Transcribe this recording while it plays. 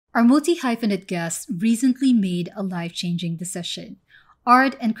Our multi-hyphenate guest recently made a life-changing decision.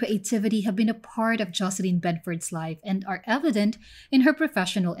 Art and creativity have been a part of Jocelyn Benford's life and are evident in her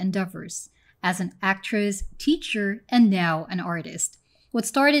professional endeavors as an actress, teacher, and now an artist. What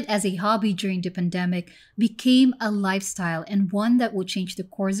started as a hobby during the pandemic became a lifestyle and one that will change the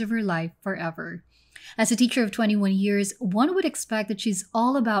course of her life forever. As a teacher of 21 years, one would expect that she's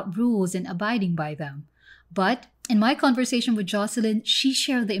all about rules and abiding by them. But in my conversation with Jocelyn, she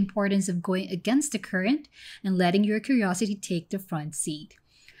shared the importance of going against the current and letting your curiosity take the front seat.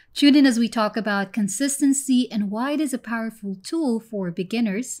 Tune in as we talk about consistency and why it is a powerful tool for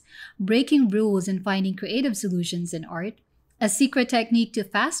beginners, breaking rules and finding creative solutions in art, a secret technique to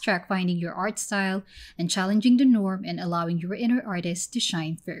fast track finding your art style, and challenging the norm and allowing your inner artist to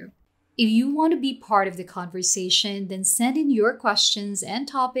shine through. If you want to be part of the conversation, then send in your questions and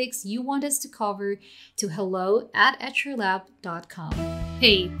topics you want us to cover to hello@etcherlab.com.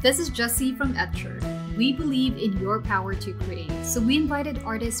 Hey, this is Jessie from Etcher. We believe in your power to create, so we invited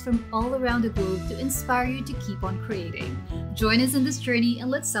artists from all around the globe to inspire you to keep on creating. Join us in this journey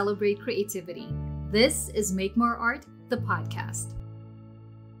and let's celebrate creativity. This is Make More Art, the podcast.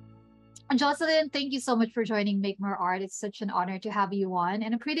 And Jocelyn, thank you so much for joining Make More Art. It's such an honor to have you on.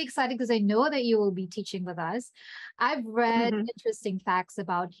 And I'm pretty excited because I know that you will be teaching with us. I've read interesting facts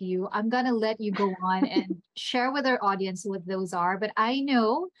about you. I'm going to let you go on and share with our audience what those are. But I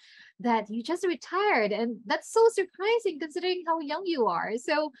know that you just retired, and that's so surprising considering how young you are.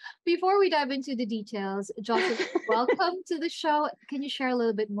 So before we dive into the details, Jocelyn, welcome to the show. Can you share a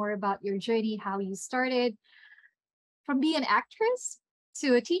little bit more about your journey, how you started from being an actress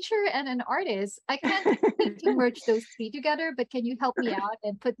to a teacher and an artist? I can't seem to merge those three together, but can you help me out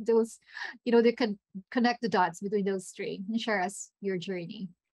and put those, they can connect the dots between those three and share us your journey?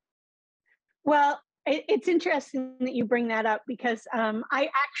 Well, it's interesting that you bring that up because I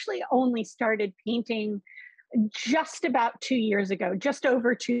actually only started painting just about 2 years ago, just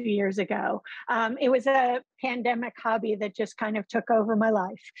over 2 years ago. It was a pandemic hobby that just kind of took over my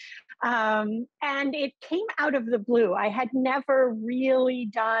life. And it came out of the blue. I had never really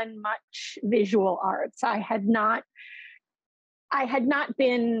done much visual arts. I had not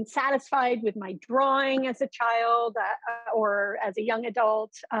been satisfied with my drawing as a child or as a young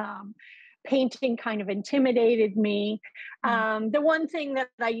adult. Painting kind of intimidated me. The one thing that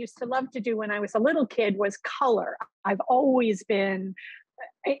I used to love to do when I was a little kid was color. I've always been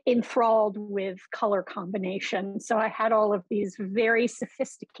enthralled with color combinations. So I had all of these very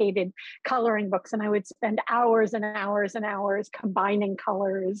sophisticated coloring books, and I would spend hours and hours and hours combining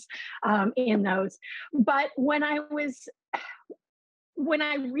colors in those. But when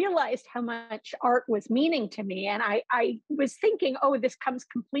I realized how much art was meaning to me, and I was thinking, oh, this comes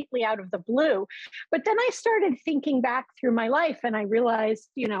completely out of the blue. But then I started thinking back through my life, and I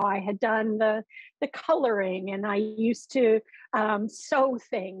realized, I had done the coloring, and I used to sew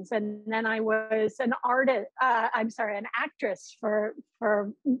things. And then I was an actress for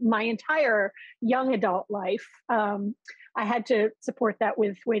my entire young adult life. I had to support that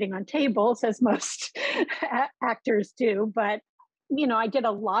with waiting on tables, as most actors do. But I did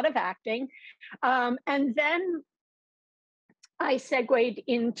a lot of acting. And then I segued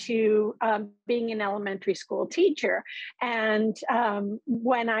into being an elementary school teacher. And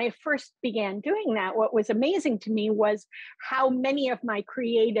when I first began doing that, what was amazing to me was how many of my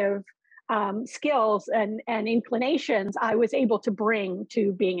creative skills and inclinations I was able to bring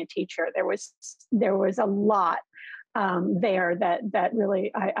to being a teacher. There was a lot there that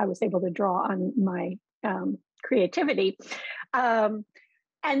really I was able to draw on my creativity. And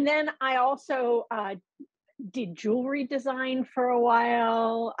then I also did jewelry design for a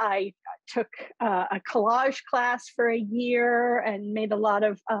while. I took a collage class for a year and made a lot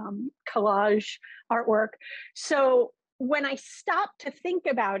of collage artwork. So when I stopped to think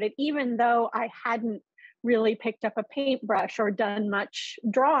about it, even though I hadn't really picked up a paintbrush or done much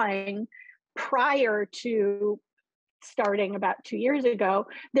drawing prior to starting about 2 years ago,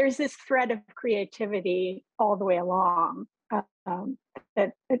 there's this thread of creativity all the way along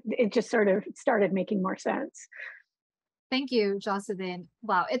that it just sort of started making more sense. Thank you, Jocelyn.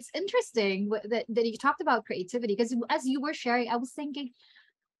 Wow, it's interesting that you talked about creativity, because as you were sharing, I was thinking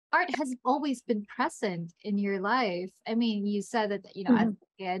art has always been present in your life. I mean, you said that, as a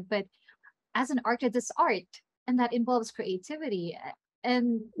kid, but as an artist, it's art, and that involves creativity.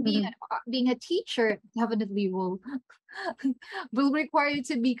 And being a teacher definitely will require you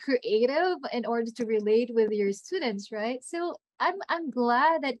to be creative in order to relate with your students, right? So I'm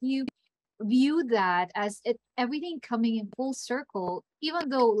glad that you view that as everything coming in full circle, even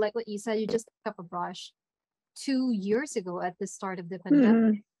though, like what you said, you just picked up a brush 2 years ago at the start of the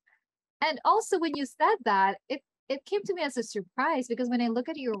pandemic. And also when you said that, it came to me as a surprise because when I look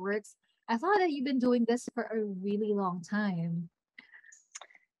at your works, I thought that you've been doing this for a really long time.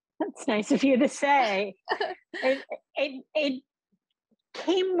 That's nice of you to say. It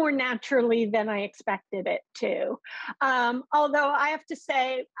came more naturally than I expected it to. Although I have to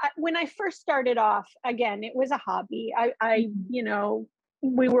say, when I first started off, again, it was a hobby. You know,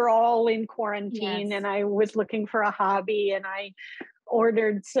 we were all in quarantine, and I was looking for a hobby, and I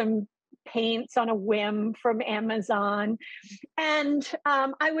ordered some paints on a whim from Amazon. And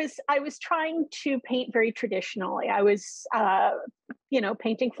I was trying to paint very traditionally. I was, you know,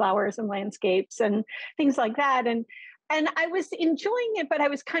 painting flowers and landscapes and things like that. And I was enjoying it, but I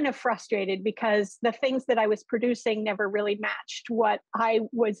was kind of frustrated because the things that I was producing never really matched what I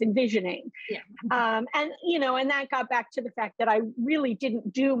was envisioning. And, you know, and that got back to the fact that I really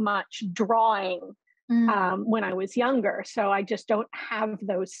didn't do much drawing when I was younger. So I just don't have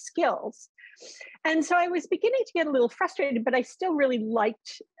those skills. And so I was beginning to get a little frustrated, but I still really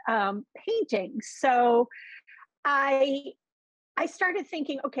liked painting. So I started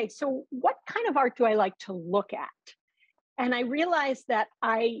thinking, okay, so what kind of art do I like to look at? And I realized that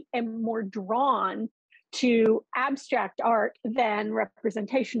I am more drawn to abstract art than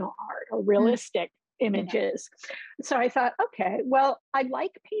representational art or realistic images. So I thought, okay, well, I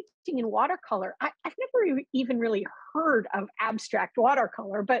like painting in watercolor. I've never even really heard of abstract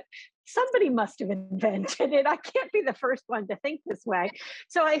watercolor, but somebody must have invented it. I can't be the first one to think this way.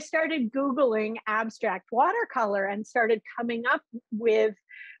 So I started Googling abstract watercolor and started coming up with,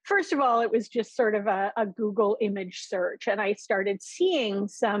 first of all, it was just sort of a Google image search. And I started seeing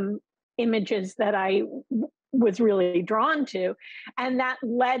some images that I was really drawn to. And that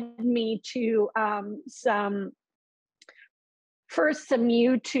led me to some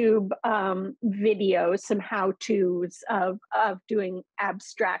YouTube videos, some how-tos of doing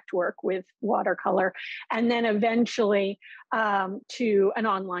abstract work with watercolor, and then eventually to an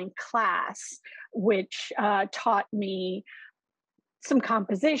online class, which taught me some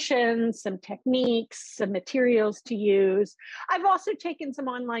composition, some techniques, some materials to use. I've also taken some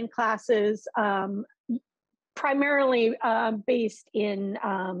online classes, primarily based in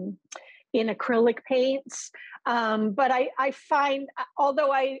acrylic paints. But I find,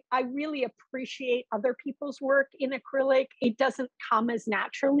 although I really appreciate other people's work in acrylic, it doesn't come as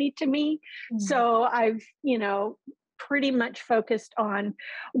naturally to me. So I've, you know, pretty much focused on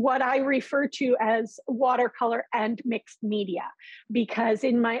what I refer to as watercolor and mixed media, because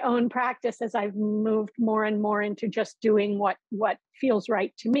in my own practice, as I've moved more and more into just doing what feels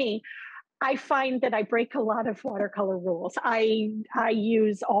right to me, I find that I break a lot of watercolor rules. I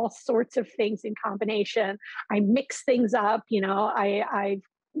use all sorts of things in combination. I mix things up. You know, I've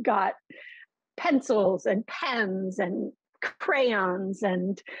got pencils and pens and crayons,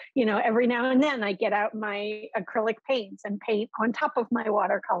 and, you know, every now and then I get out my acrylic paints and paint on top of my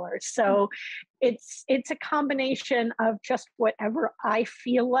watercolors. So it's a combination of just whatever I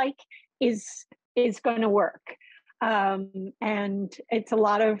feel like is going to work. And it's a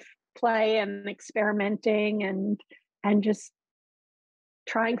lot of play and experimenting and just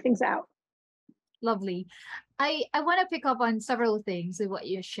trying things out. Lovely. I want to pick up on several things of what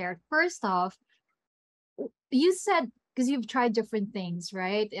you shared. First off, you said, because you've tried different things,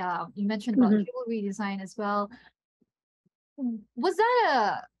 right? You mentioned about jewelry design as well. Was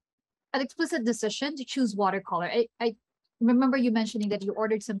that an explicit decision to choose watercolor? I remember you mentioning that you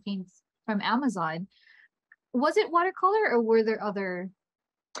ordered some paints from Amazon. Was it watercolor or were there other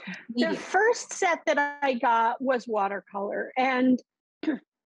media? The first set that I got was watercolor, and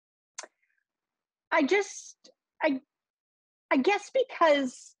I guess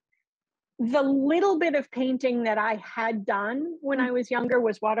because the little bit of painting that I had done when I was younger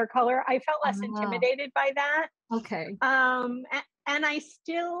was watercolor, I felt less intimidated by that. Okay. And I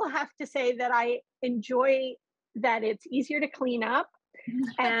still have to say that I enjoy that it's easier to clean up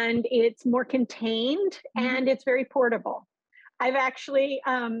and it's more contained and it's very portable. I've actually,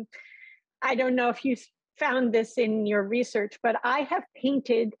 I don't know if you found this in your research, but I have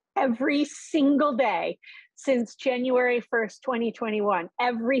painted every single day since January 1st, 2021.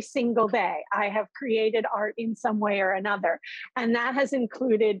 Every single day I have created art in some way or another. And that has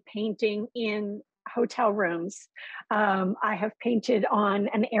included painting in hotel rooms. I have painted on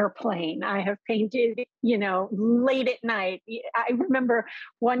an airplane. I have painted, you know, late at night. I remember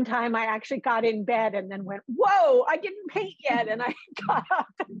one time I actually got in bed and then went, whoa, I didn't paint yet. And I got up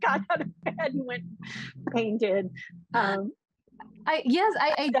and got out of bed and went painted. I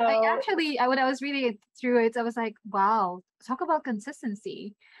actually, when I was reading it through it, I was like, wow, talk about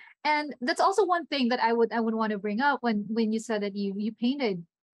consistency. And that's also one thing that I would want to bring up when you said that you painted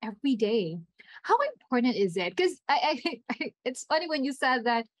every day. How important is it? Because it's funny when you said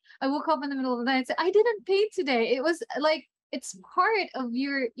that I woke up in the middle of the night and said, I didn't paint today. It was like, it's part of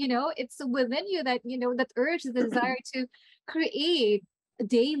your, it's within you that, that urge, the desire to create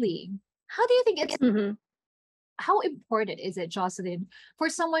daily. How do you think it's, Mhm. how important is it, Jocelyn, for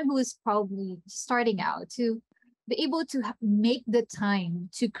someone who is probably starting out to be able to make the time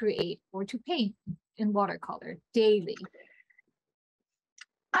to create or to paint in watercolor daily?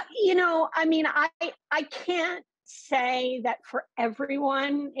 I mean, I can't say that for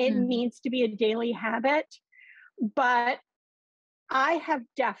everyone it Mm. needs to be a daily habit, but I have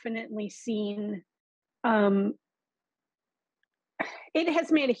definitely seen it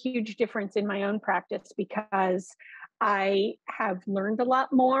has made a huge difference in my own practice because I have learned a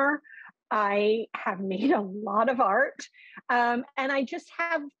lot more. I have made a lot of art, and I just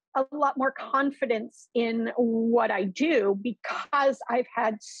have a lot more confidence in what I do because I've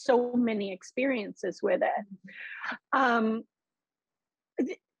had so many experiences with it. Um,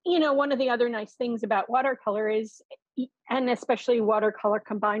 One of the other nice things about watercolor is, and especially watercolor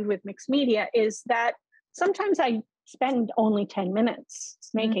combined with mixed media, is that sometimes I spend only 10 minutes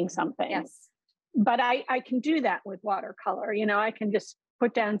making something. Yes. But I can do that with watercolor. I can just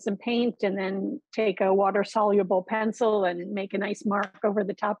put down some paint and then take a water soluble pencil and make a nice mark over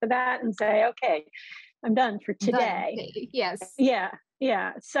the top of that and say, okay, I'm done for today. Done. Yes. Yeah.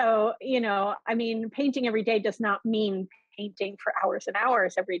 Yeah. So, I mean, painting every day does not mean painting for hours and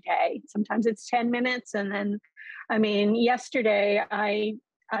hours every day. Sometimes it's 10 minutes. And then, I mean, yesterday I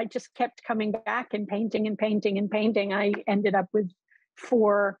just kept coming back and painting and painting and painting. I ended up with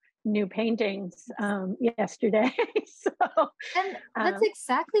 4 new paintings yesterday. And that's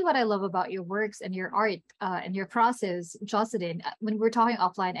exactly what I love about your works and your art and your process, Jocelyn. When we're talking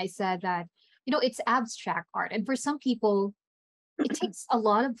offline, I said that, it's abstract art. And for some people, it takes a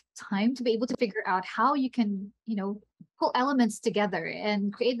lot of time to be able to figure out how you can, pull elements together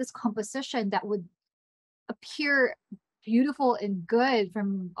and create this composition that would appear beautiful and good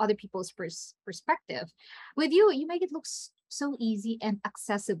from other people's perspective. With you, you make it look so easy and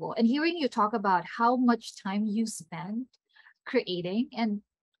accessible. And hearing you talk about how much time you spend creating, and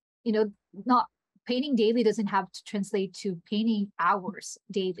not painting daily doesn't have to translate to painting hours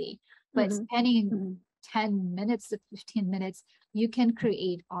daily, but spending 10 minutes to 15 minutes, you can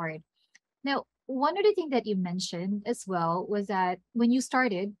create art. Now, one other thing that you mentioned as well was that when you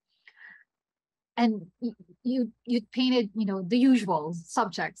started, and you painted, the usual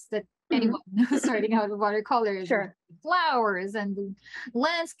subjects that anyone who's starting out with watercolors, sure, flowers and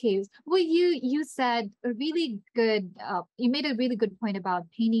landscapes. Well, you said a really good, you made a really good point about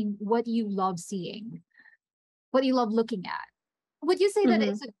painting what you love seeing, what you love looking at. Would you say that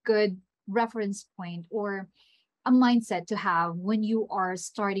it's a good reference point or a mindset to have when you are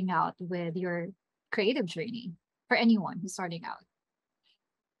starting out with your creative journey for anyone who's starting out?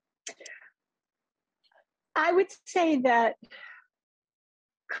 I would say that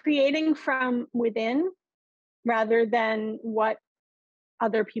creating from within rather than what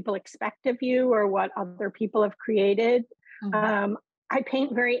other people expect of you or what other people have created. I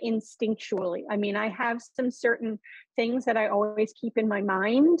paint very instinctually. I mean, I have some certain things that I always keep in my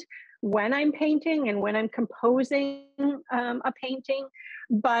mind when I'm painting and when I'm composing a painting.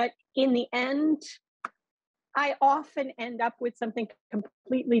 But in the end, I often end up with something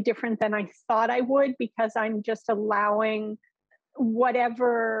completely different than I thought I would because I'm just allowing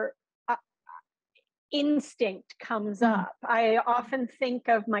whatever instinct comes up. I often think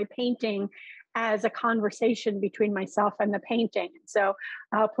of my painting as a conversation between myself and the painting. So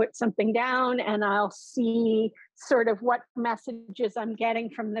I'll put something down and I'll see sort of what messages I'm getting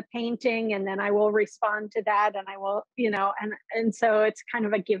from the painting, and then I will respond to that, and I will, and so it's kind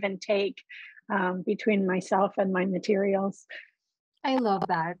of a give and take between myself and my materials. I love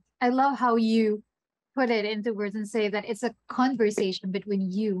that. I love how you put it into words and say that it's a conversation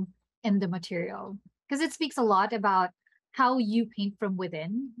between you and the material, because it speaks a lot about how you paint from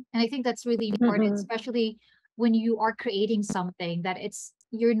within. And I think that's really important, especially when you are creating something that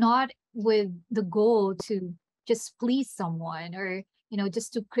you're not with the goal to just please someone or,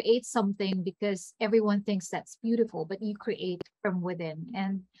 just to create something because everyone thinks that's beautiful, but you create from within.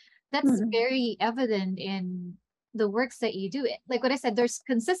 And that's very evident in the works that you do. Like what I said, there's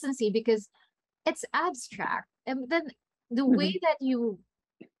consistency because it's abstract. And then the way that you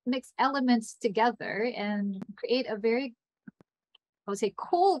mix elements together and create a very, I would say,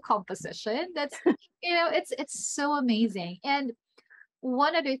 cool composition. That's, it's so amazing. And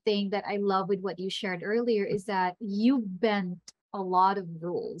one other thing that I love with what you shared earlier is that you bent a lot of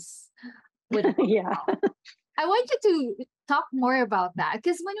rules with yeah. I want you to talk more about that,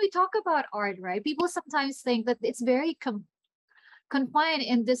 because when we talk about art, right, people sometimes think that it's very confined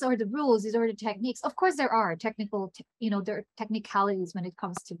in this are the rules, these are the techniques. Of course, there are there are technicalities when it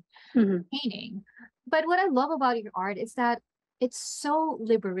comes to Mhm. painting. But what I love about your art is that it's so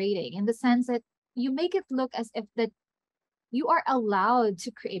liberating in the sense that you make it look as if that you are allowed to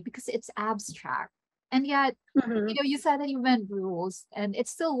create because it's abstract. And yet, Mhm. you said that you meant rules and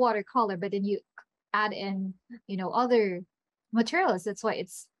it's still watercolor, but then you add in, other materials. That's why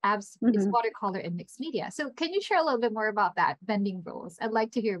it's Mhm. watercolor and mixed media. So can you share a little bit more about that, bending rules? I'd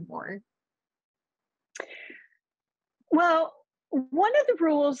like to hear more. Well, one of the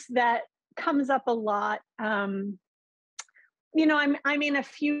rules that comes up a lot, I'm in a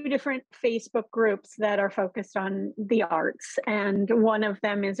few different Facebook groups that are focused on the arts, and one of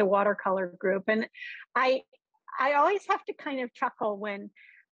them is a watercolor group. And I I always have to kind of chuckle when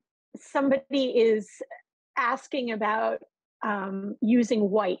somebody is asking about using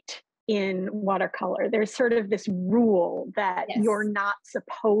white in watercolor. There's sort of this rule that you're Yes. not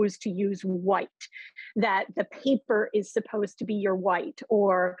supposed to use white, that the paper is supposed to be your white,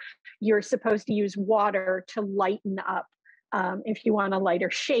 or you're supposed to use water to lighten up if you want a lighter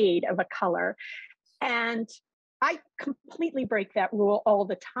shade of a color. And I completely break that rule all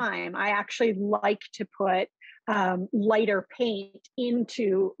the time. I actually like to put lighter paint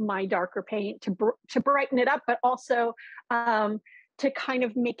into my darker paint to brighten it up, but also to kind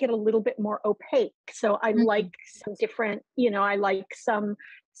of make it a little bit more opaque. So I Mhm. like some different, I like some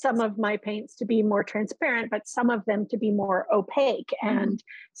of my paints to be more transparent, but some of them to be more opaque. Mhm. And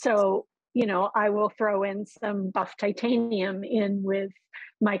so, I will throw in some buff titanium in with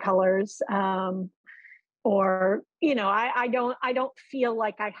my colors. Or I don't feel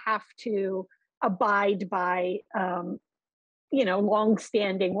like I have to abide by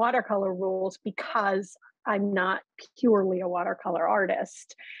long-standing watercolor rules because I'm not purely a watercolor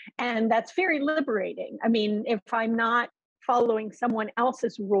artist. And that's very liberating. I mean, if I'm not following someone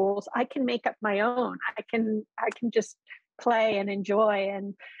else's rules, I can make up my own. I can just play and enjoy.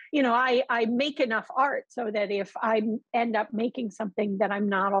 And I make enough art so that if I end up making something that I'm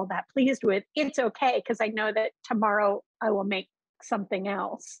not all that pleased with, it's okay, because I know that tomorrow I will make something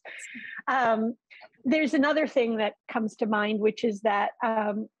else. um, there's another thing that comes to mind, which is that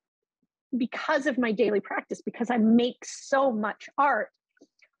because of my daily practice, because I make so much art,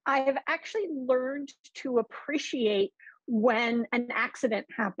 I have actually learned to appreciate when an accident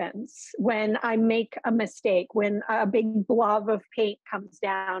happens, when I make a mistake, when a big blob of paint comes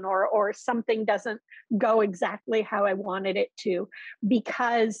down, or something doesn't go exactly how I wanted it to,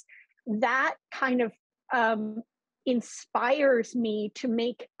 because that kind of inspires me to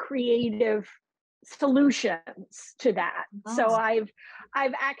make creative solutions to that. So Oh.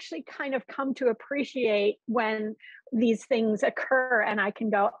 I've actually kind of come to appreciate when these things occur, and I can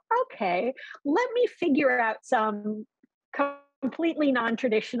go, okay, let me figure out some completely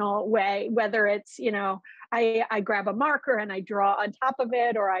non-traditional way, whether it's, I grab a marker and I draw on top of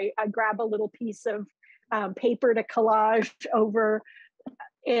it, or I grab a little piece of paper to collage over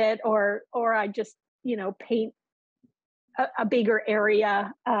it, or I just, paint a bigger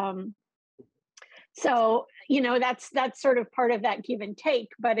area. So that's sort of part of that give and take,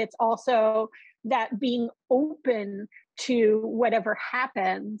 but it's also that being open to whatever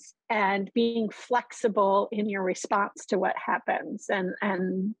happens and being flexible in your response to what happens.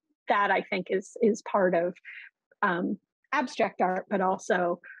 And that, I think, is part of um, abstract art, but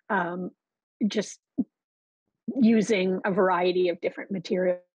also just using a variety of different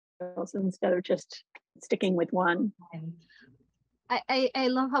materials instead of just sticking with one. And I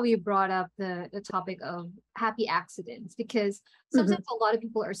love how you brought up the topic of happy accidents, because sometimes Mhm. a lot of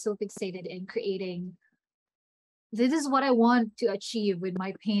people are so fixated in creating, this is what I want to achieve with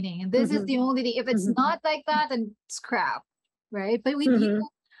my painting. And this is Mhm. the only thing. If it's Mhm. not like that, then it's crap. Right. But with you, Mhm.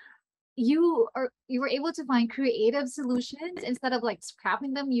 you were able to find creative solutions instead of like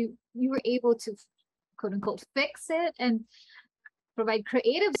scrapping them. You were able to quote unquote fix it and provide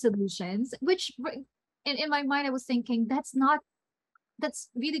creative solutions, which in my mind I was thinking that's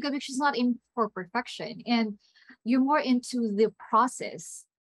really good, because she's not in for perfection, and you're more into the process,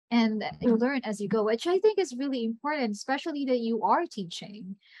 and you learn as you go, which I think is really important, especially that you are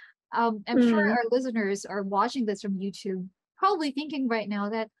teaching. I'm sure Mhm. our listeners are watching this from YouTube, probably thinking right now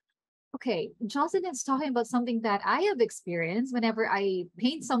that, okay, Jocelyn is talking about something that I have experienced whenever I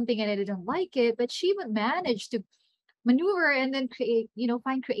paint something and I didn't like it, but she would manage to maneuver and then create,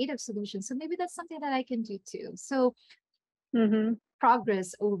 find creative solutions. So maybe that's something that I can do too. So Mhm.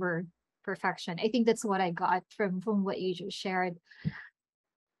 progress over perfection. I think that's what I got from what you just shared.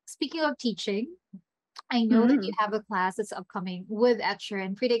 Speaking of teaching, I know that you Mm. have a class that's upcoming with Etcher,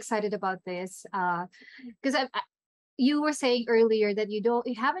 and pretty excited about this. Because you were saying earlier that you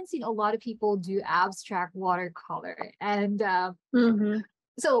haven't seen a lot of people do abstract watercolor, and Hmm.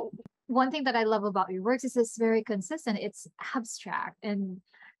 so one thing that I love about your works is it's very consistent. It's abstract, and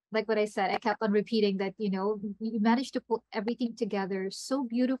like what I said, I kept on repeating that you managed to put everything together so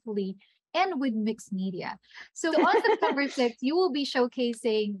beautifully and with mixed media. So on September 6th, you will be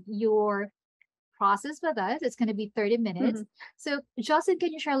showcasing your process with us. It's going to be 30 minutes. Hmm. So Jocelyn,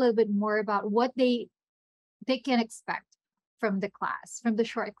 can you share a little bit more about what they can expect from the class, from the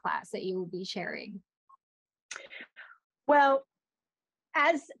short class that you will be sharing? Well,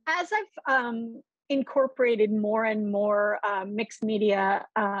 as I've incorporated more and more mixed media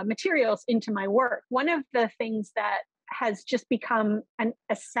materials into my work, one of the things that has just become an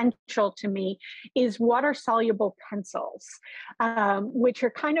essential to me is water soluble pencils, which are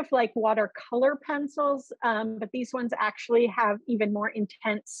kind of like watercolor pencils, but these ones actually have even more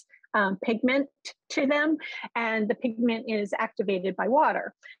intense pigment to them, and the pigment is activated by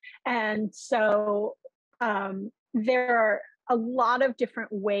water. And so there are a lot of different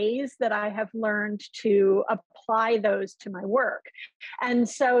ways that I have learned to apply those to my work. And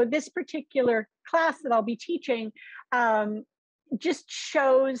so this particular class that I'll be teaching just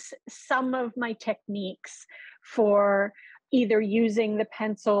shows some of my techniques for either using the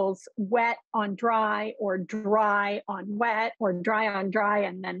pencils wet on dry, or dry on wet, or dry on dry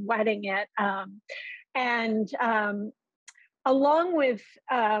and then wetting it. And along with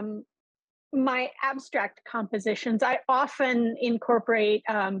my abstract compositions, I often incorporate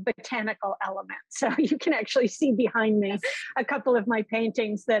botanical elements. So you can actually see behind me a couple of my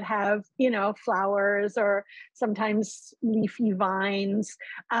paintings that have, flowers or sometimes leafy vines.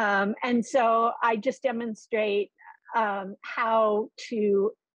 And so I just demonstrate how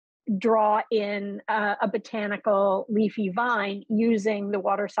to draw in a botanical leafy vine using the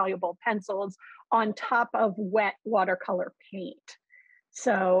water soluble pencils on top of wet watercolor paint.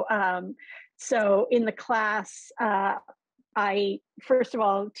 So, so in the class, I first of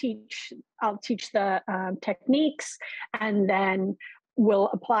all I'll teach the techniques, and then we'll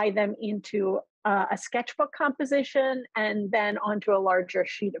apply them into a sketchbook composition, and then onto a larger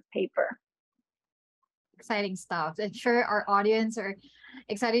sheet of paper. Exciting stuff. I'm sure our audience are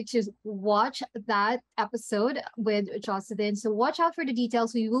excited to watch that episode with Jocelyn. So watch out for the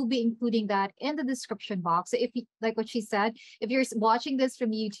details. We will be including that in the description box. So if you, like what she said, if you're watching this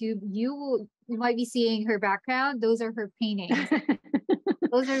from YouTube, you might be seeing her background. Those are her paintings.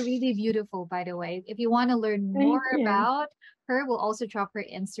 Those are really beautiful, by the way. If you want to learn more about her, we'll also drop her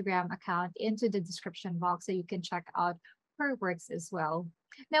Instagram account into the description box so you can check out her works as well.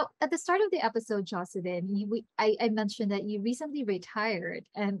 Now, at the start of the episode, Jocelyn, I mentioned that you recently retired,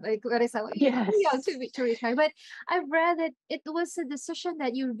 and like what I said, well, you're too young to retire. But I've read that it was a decision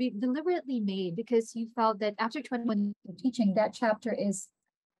that you deliberately made because you felt that after 21 years of teaching, that chapter is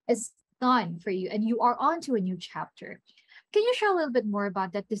done for you, and you are on to a new chapter. Can you share a little bit more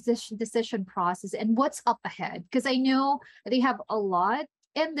about that decision process and what's up ahead? Because I know they have a lot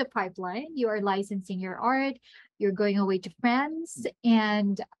in the pipeline. You are licensing your art, you're going away to France,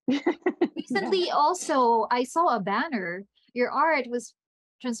 and recently also I saw a banner. Your art was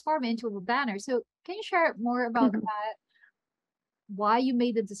transformed into a banner. So can you share more about that? Why you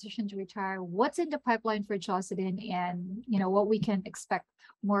made the decision to retire? What's in the pipeline for Jocelyn, and what we can expect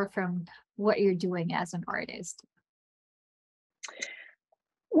more from what you're doing as an artist?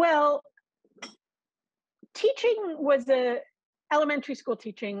 Well, elementary school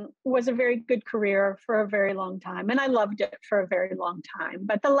teaching was a very good career for a very long time, and I loved it for a very long time.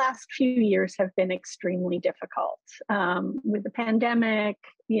 But the last few years have been extremely difficult with the pandemic,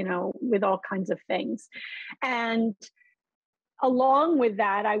 with all kinds of things. And along with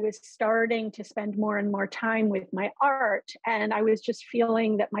that, I was starting to spend more and more time with my art, and I was just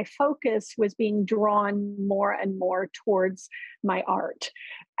feeling that my focus was being drawn more and more towards my art.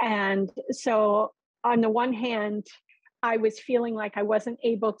 And so on the one hand, I was feeling like I wasn't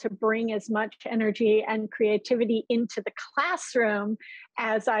able to bring as much energy and creativity into the classroom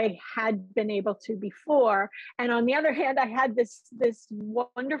as I had been able to before. And on the other hand, I had this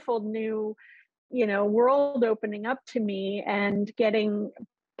wonderful new, world opening up to me and getting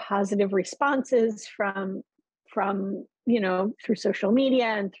positive responses from through social media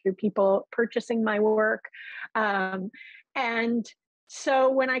and through people purchasing my work. And so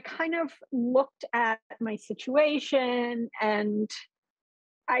when I kind of looked at my situation, and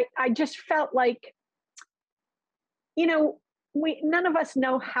I just felt like, none of us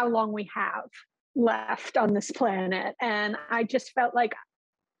know how long we have left on this planet. And I just felt like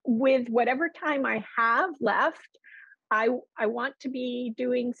with whatever time I have left, I want to be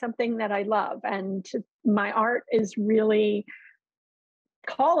doing something that I love, and my art is really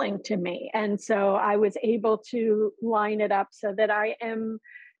calling to me. And so I was able to line it up so that I am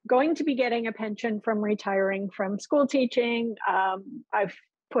going to be getting a pension from retiring from school teaching. I've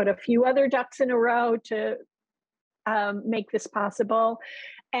put a few other ducks in a row to make this possible.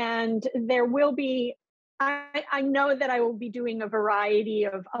 And there will be, I know that I will be doing a variety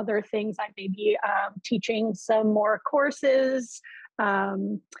of other things. I may be teaching some more courses.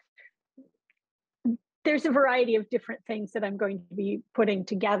 There's a variety of different things that I'm going to be putting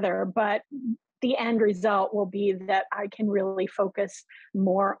together, but the end result will be that I can really focus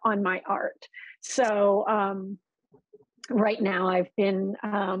more on my art. So right now I've been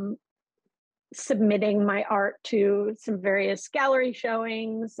submitting my art to some various gallery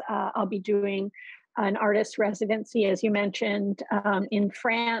showings. I'll be doing an artist residency, as you mentioned, in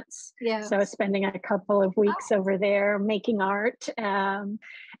France. Yeah. So spending a couple of weeks over there making art. And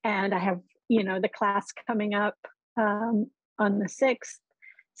I have, the class coming up on the 6th.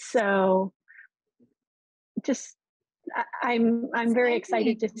 So just, I'm very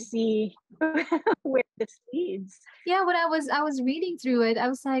excited to see where this leads. Yeah, when I was reading through it, I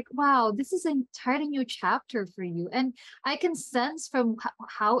was like, wow, this is an entirely new chapter for you. And I can sense from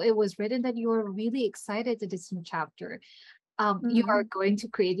how it was written that you are really excited to this new chapter. You are going to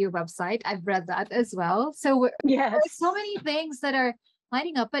create your website. I've read that as well. So yes, there's so many things that are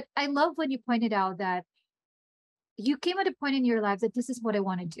lining up. But I love when you pointed out that you came at a point in your life that this is what I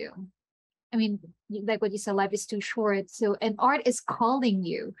want to do. I mean, like what you said, life is too short. So, and art is calling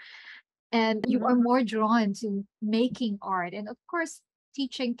you, and you are more drawn to making art. And of course,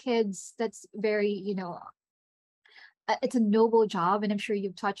 teaching kids, that's very, it's a noble job. And I'm sure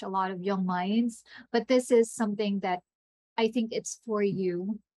you've touched a lot of young minds, but this is something that I think it's for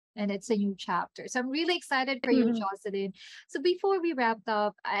you, and it's a new chapter. So I'm really excited for you, Jocelyn. So before we wrapped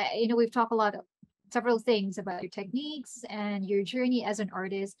up, we've talked a lot of several things about your techniques and your journey as an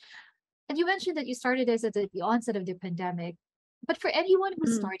artist. And you mentioned that you started this at the onset of the pandemic. But for anyone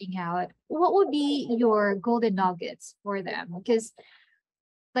who's starting out, what would be your golden nuggets for them? Because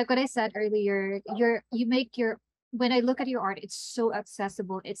like what I said earlier, when I look at your art, it's so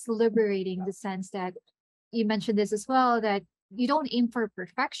accessible. It's liberating, the sense that you mentioned this as well, that you don't aim for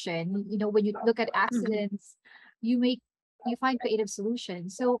perfection. When you look at accidents, you find creative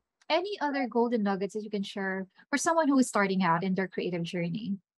solutions. So any other golden nuggets that you can share for someone who is starting out in their creative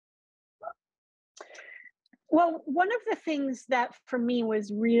journey? Well, one of the things that for me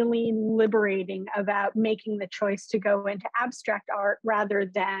was really liberating about making the choice to go into abstract art rather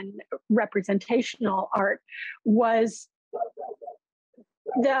than representational art was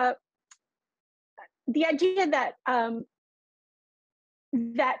the idea that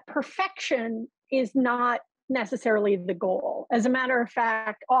that perfection is not necessarily the goal. As a matter of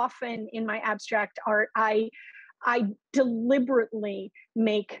fact, often in my abstract art, I deliberately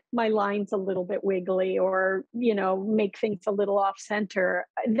make my lines a little bit wiggly, or, make things a little off center,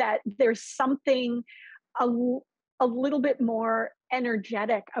 that there's something a little bit more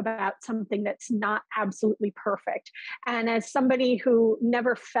energetic about something that's not absolutely perfect. And as somebody who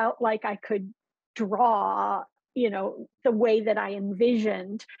never felt like I could draw, the way that I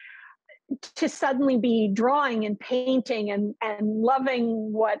envisioned, to suddenly be drawing and painting and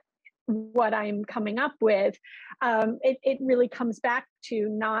loving what I'm coming up with, it really comes back to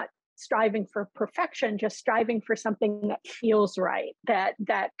not striving for perfection, just striving for something that feels right, that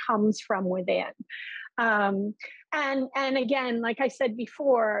comes from within. And again, like I said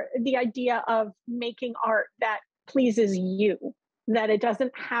before, the idea of making art that pleases you, that it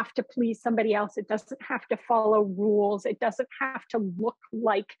doesn't have to please somebody else. It doesn't have to follow rules. It doesn't have to look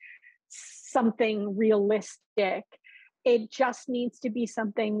like something realistic. It just needs to be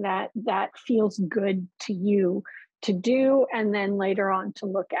something that feels good to you to do, and then later on to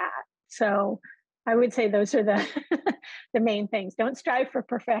look at. So I would say those are the the main things. Don't strive for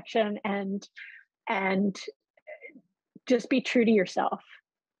perfection, and just be true to yourself.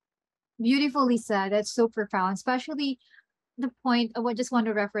 Beautifully said. That's so profound, especially the point. I just want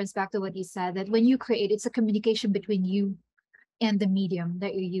to reference back to what you said, that when you create, it's a communication between you and the medium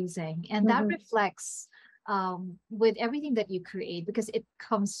that you're using. And that reflects with everything that you create, because it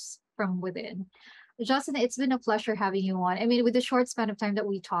comes from within. Jocelyn, it's been a pleasure having you on. I mean, with the short span of time that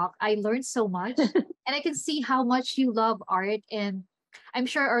we talk, I learned so much, and I can see how much you love art. And I'm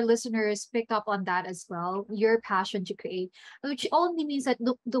sure our listeners picked up on that as well, your passion to create, which only means that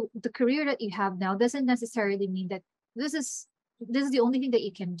the career that you have now doesn't necessarily mean that this is the only thing that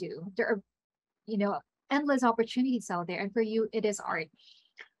you can do. There are, endless opportunities out there. And for you, it is art.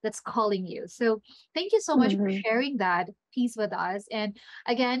 that's calling you. So thank you so much for Mm-hmm. sharing that piece with us. And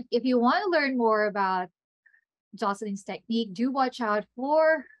again, if you want to learn more about Jocelyn's technique, do watch out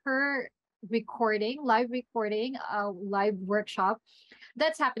for her live recording, live workshop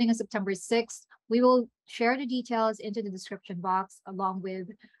that's happening on September 6th. We will share the details into the description box along with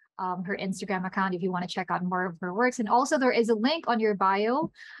her Instagram account if you want to check out more of her works. And also, there is a link on your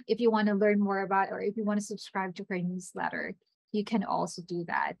bio if you want to learn more about, or if you want to subscribe to her newsletter. You can also do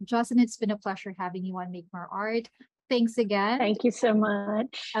that. Jocelyn, it's been a pleasure having you on Make More Art. Thanks again. Thank you so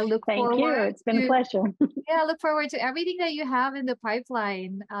much. I look Thank you. forward It's been a to pleasure. I look forward to everything that you have in the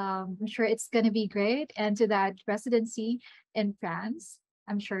pipeline. I'm sure it's going to be great. And to that residency in France,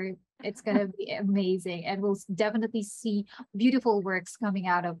 I'm sure it's going to be amazing. And we'll definitely see beautiful works coming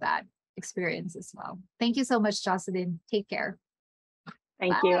out of that experience as well. Thank you so much, Jocelyn. Take care.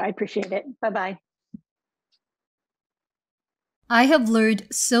 Thank you. I appreciate it. Bye-bye. I have learned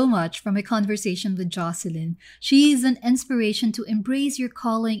so much from my conversation with Jocelyn. She is an inspiration to embrace your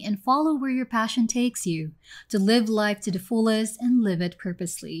calling and follow where your passion takes you, to live life to the fullest and live it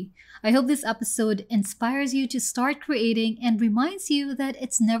purposely. I hope this episode inspires you to start creating and reminds you that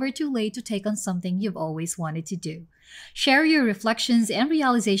it's never too late to take on something you've always wanted to do. Share your reflections and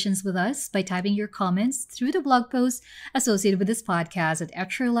realizations with us by typing your comments through the blog post associated with this podcast at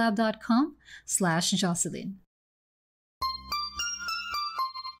etcherlab.com/Jocelyn.